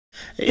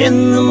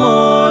In the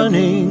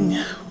morning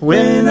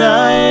when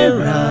I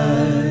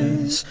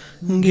rise,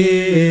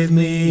 give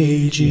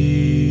me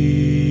Jesus.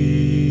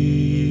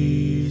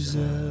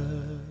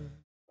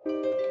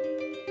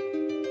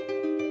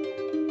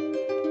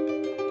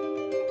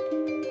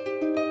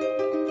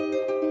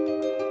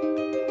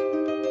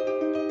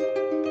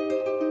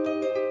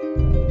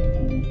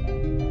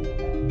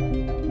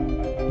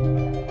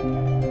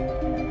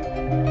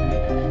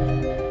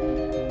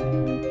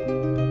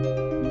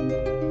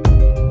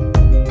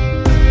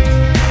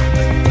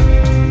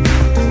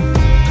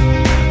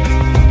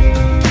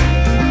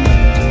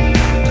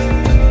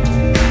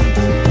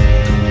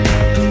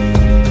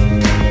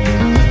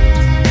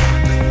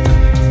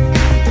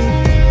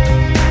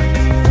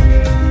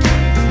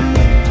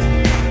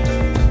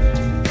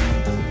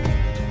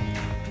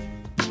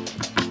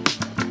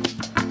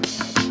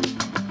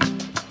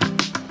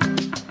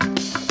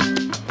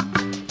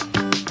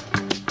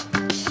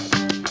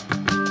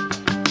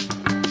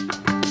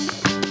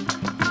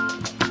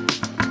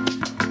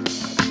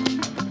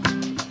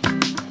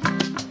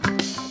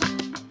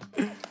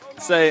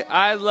 Say,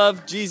 I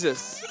love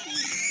Jesus.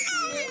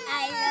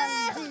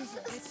 I love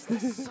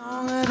Jesus.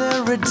 Song of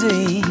the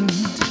redeemed,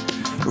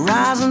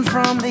 rising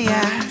from the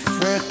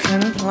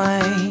African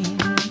plain.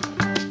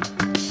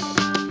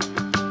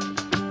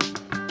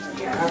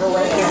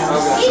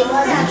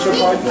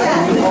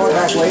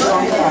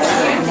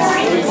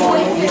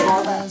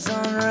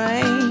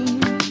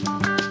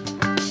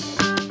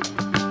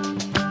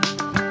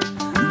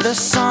 The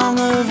song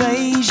of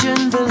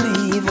Asian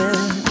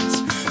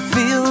believers,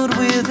 filled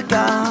with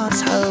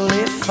God's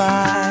holy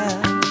fire.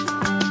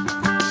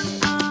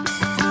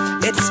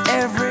 It's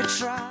every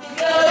tribe.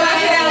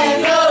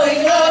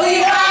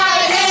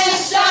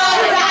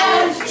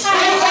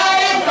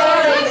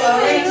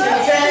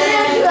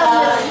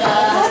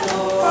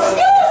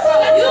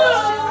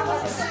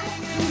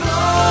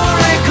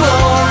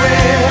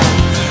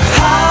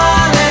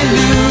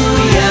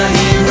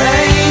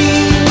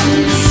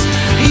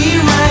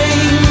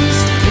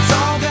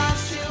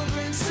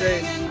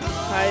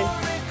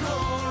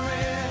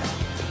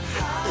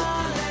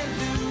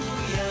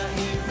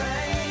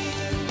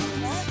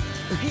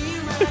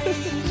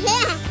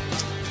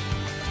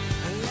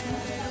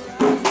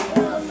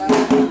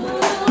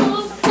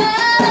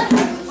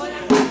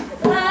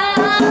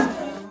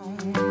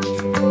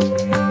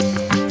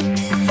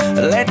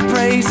 Let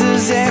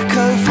praises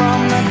echo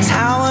from the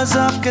towers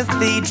of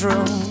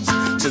cathedrals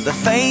to the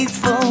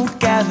faithful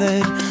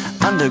gathered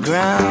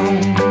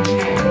underground.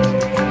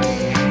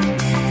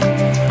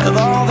 Of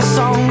all the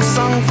songs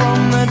sung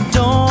from the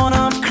dawn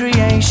of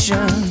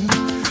creation,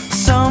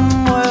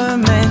 some were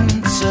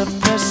meant to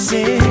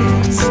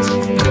persist.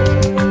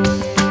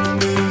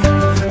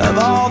 Of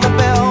all the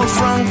bells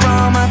rung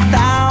from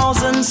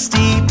 1,000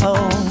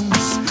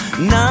 steeples,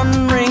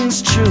 none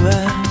rings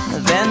truer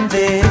than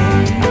this.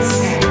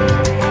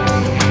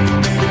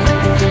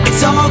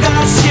 It's all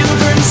God's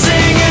children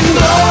singing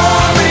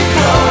glory,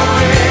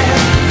 glory,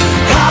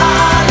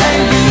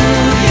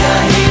 hallelujah,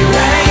 He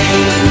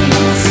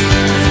reigns,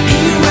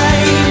 He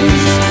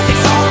reigns.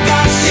 It's all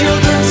God's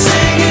children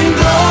singing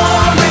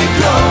glory,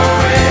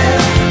 glory,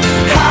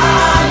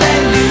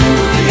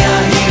 hallelujah,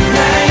 He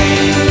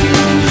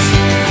reigns,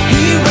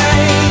 He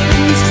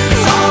reigns.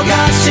 It's all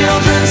God's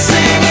children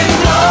singing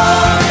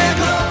glory,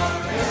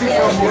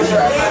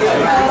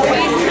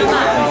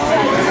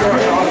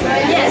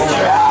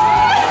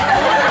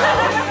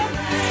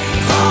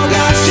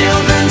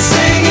 children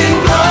singing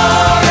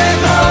glory,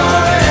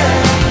 glory,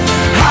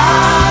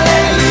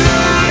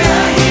 hallelujah,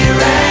 He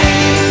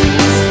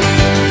reigns,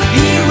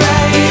 He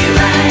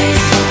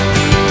reigns.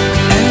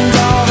 And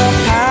all the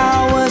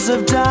powers of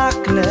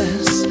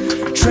darkness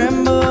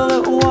tremble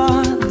at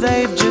what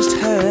they've just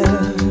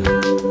heard,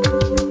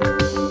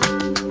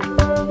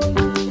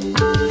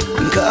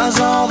 'cause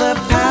all the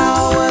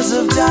powers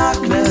of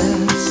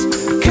darkness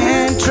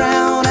can't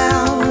drown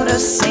out a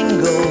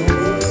single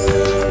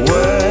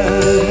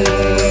word.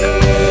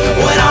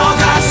 When all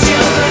God's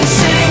children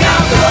sing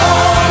out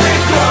glory,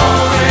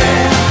 glory,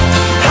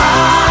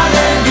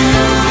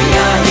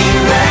 hallelujah, He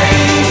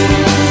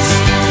reigns,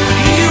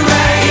 He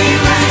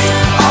reigns.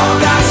 All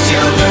God's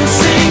children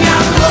sing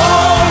out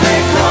glory,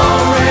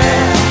 glory,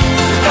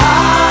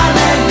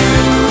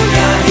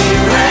 hallelujah, He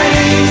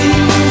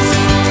reigns,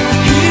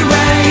 He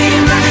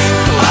reigns.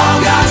 All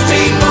God's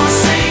people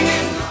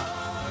singing.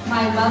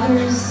 My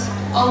mother's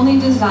only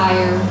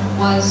desire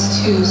was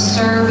to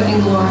serve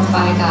and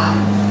glorify God.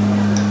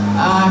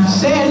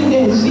 Celle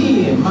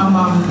désir,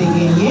 maman te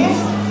gagné,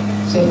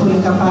 c'est pour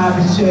être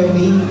capable de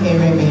servir et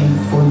aimer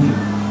pour Dieu.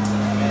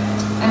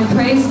 And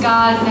praise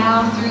God,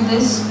 now through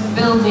this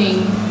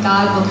building,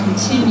 God will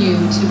continue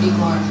to be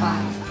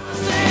glorified.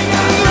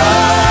 He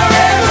reigns.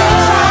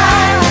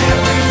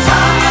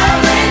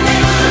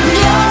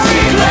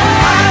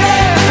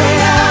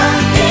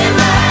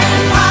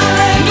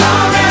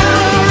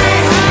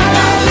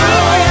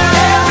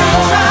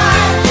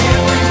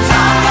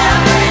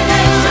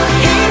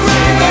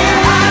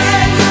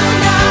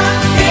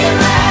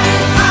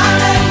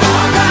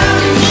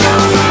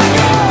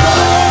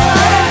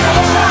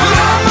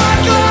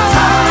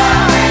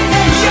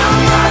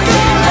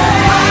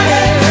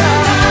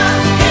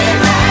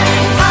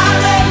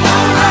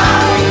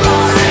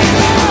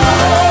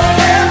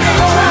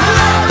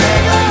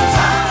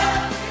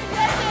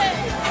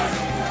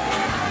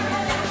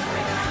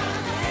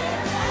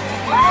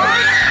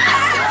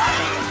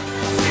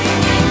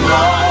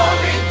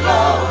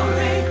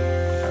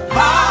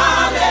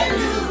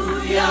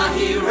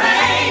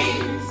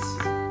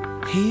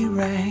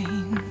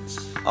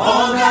 reigns.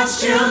 All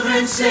God's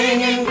children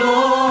singing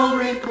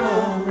glory,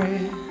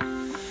 glory.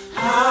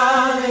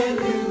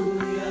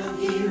 Hallelujah,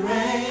 He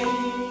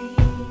reigns.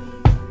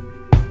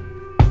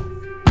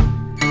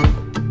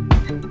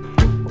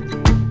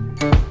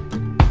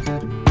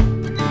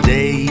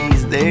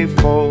 Days they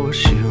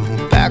force you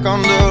back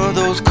under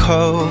those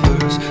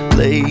covers.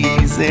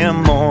 Lazy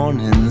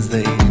mornings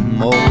they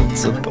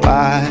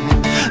multiply.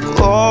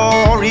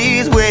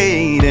 Glory's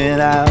waiting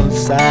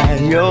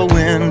outside your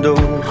window.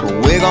 So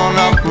wake on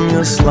up from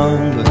your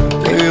slumber,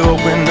 baby,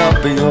 open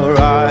up your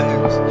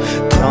eyes.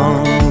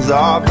 Tongues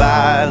are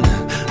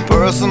violent,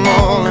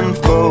 personal and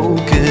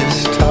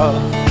focused.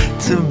 Tough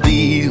to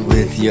be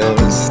with your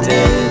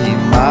steady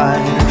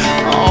mind.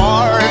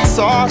 Hearts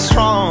are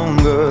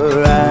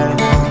stronger and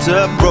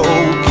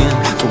broken.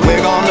 So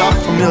wake on up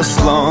from your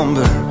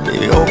slumber,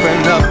 baby,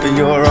 open up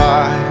your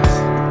eyes.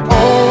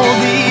 All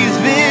these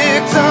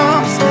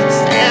victims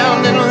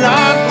stand in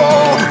line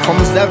for the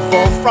crumbs that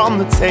fall from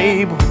the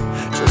table,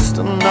 just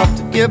enough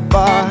to get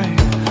by.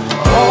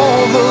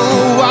 All the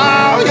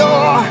while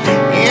your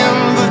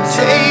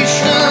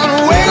invitation,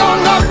 wake on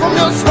up from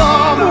your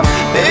slumber,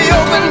 baby,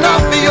 open